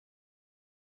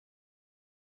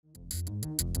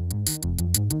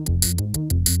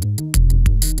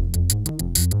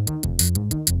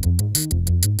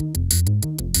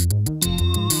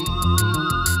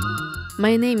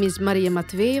My name is Maria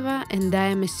Matveeva and I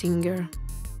am a singer.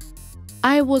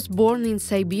 I was born in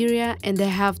Siberia and I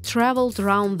have traveled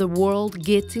around the world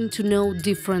getting to know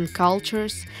different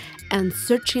cultures and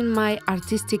searching my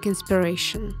artistic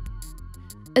inspiration.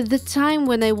 At the time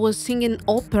when I was singing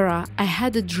opera, I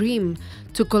had a dream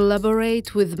to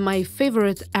collaborate with my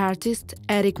favorite artist,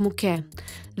 Eric Mouquet,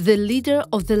 the leader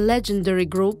of the legendary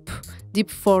group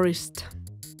Deep Forest.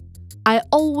 I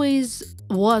always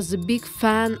was a big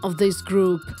fan of this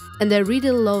group and I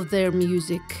really love their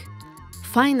music.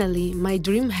 Finally, my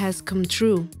dream has come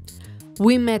true.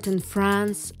 We met in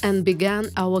France and began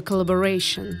our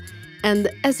collaboration, and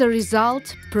as a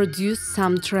result, produced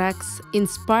some tracks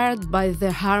inspired by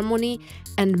the harmony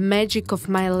and magic of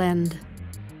my land.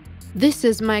 This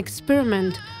is my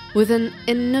experiment with an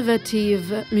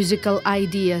innovative musical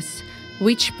ideas,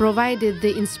 which provided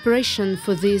the inspiration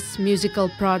for this musical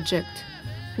project.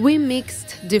 We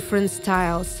mixed different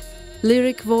styles,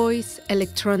 lyric voice,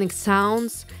 electronic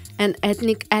sounds, and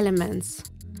ethnic elements.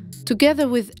 Together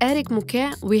with Eric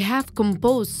Mouquet, we have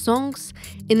composed songs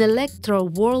in electro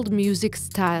world music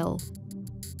style.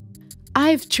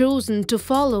 I've chosen to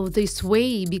follow this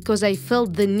way because I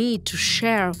felt the need to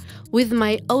share with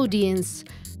my audience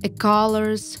a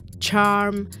colors,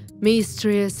 charm,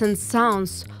 mysteries, and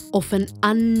sounds of an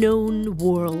unknown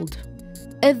world.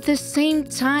 At the same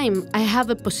time, I have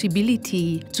a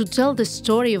possibility to tell the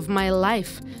story of my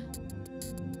life,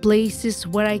 places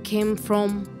where I came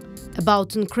from,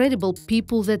 about incredible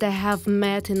people that I have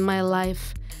met in my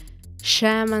life,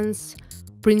 shamans,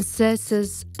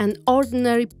 princesses, and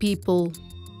ordinary people.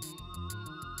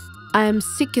 I am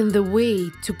seeking the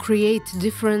way to create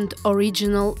different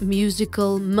original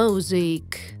musical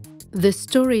mosaic. The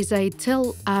stories I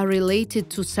tell are related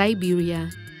to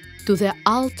Siberia, to the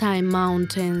Altai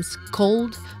mountains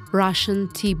called Russian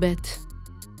Tibet.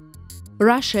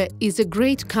 Russia is a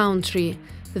great country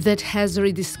that has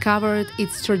rediscovered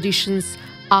its traditions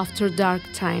after dark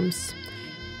times.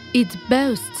 It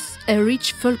boasts a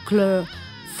rich folklore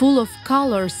full of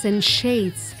colors and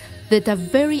shades that are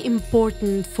very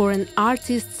important for an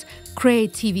artist's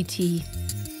creativity.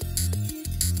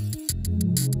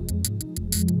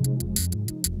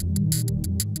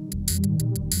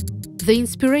 The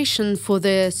inspiration for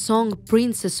the song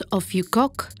Princess of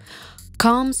Ukok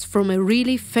comes from a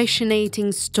really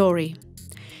fascinating story.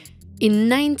 In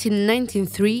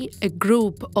 1993, a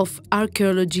group of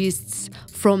archaeologists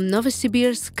from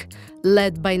Novosibirsk,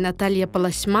 led by Natalia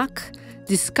Polosmak,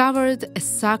 discovered a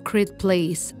sacred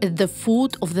place at the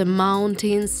foot of the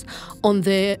mountains on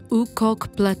the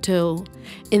Ukok Plateau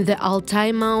in the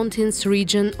Altai Mountains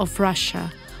region of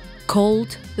Russia,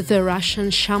 called the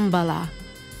Russian Shambhala.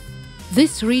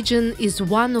 This region is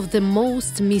one of the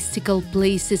most mystical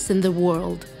places in the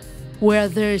world, where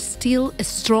there is still a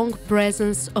strong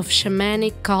presence of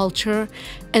shamanic culture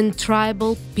and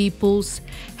tribal peoples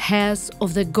as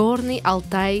of the Gorny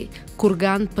Altai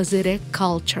Kurgan-Pazirek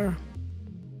culture.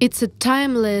 It's a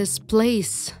timeless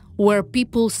place where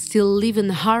people still live in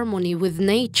harmony with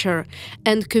nature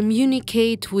and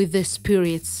communicate with the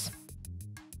spirits.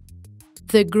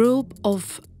 The group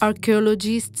of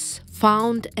archaeologists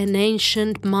found an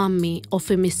ancient mummy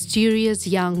of a mysterious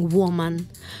young woman,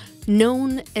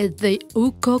 known as the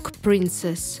Ukok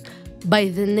Princess, by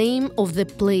the name of the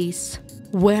place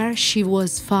where she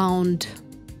was found,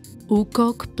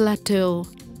 Ukok Plateau.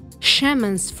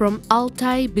 Shamans from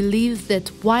Altai believe that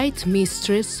White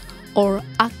Mistress, or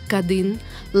Akkadin,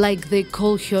 like they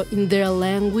call her in their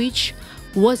language,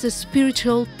 was a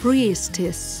spiritual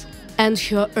priestess, and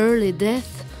her early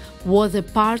death was a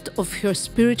part of her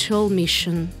spiritual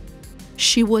mission.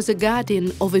 She was a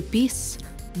guardian of a peace,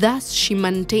 thus she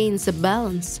maintains a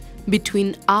balance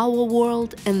between our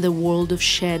world and the world of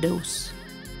shadows.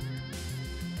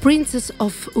 Princess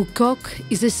of Ukok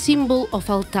is a symbol of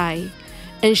Altai,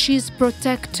 and she is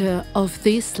protector of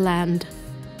this land.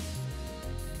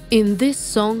 In this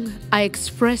song, I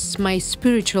express my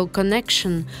spiritual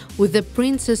connection with the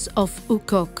Princess of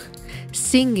Ukok,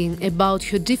 singing about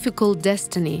her difficult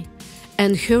destiny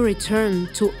and her return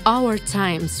to our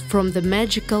times from the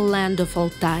magical land of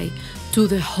Altai to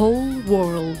the whole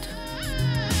world.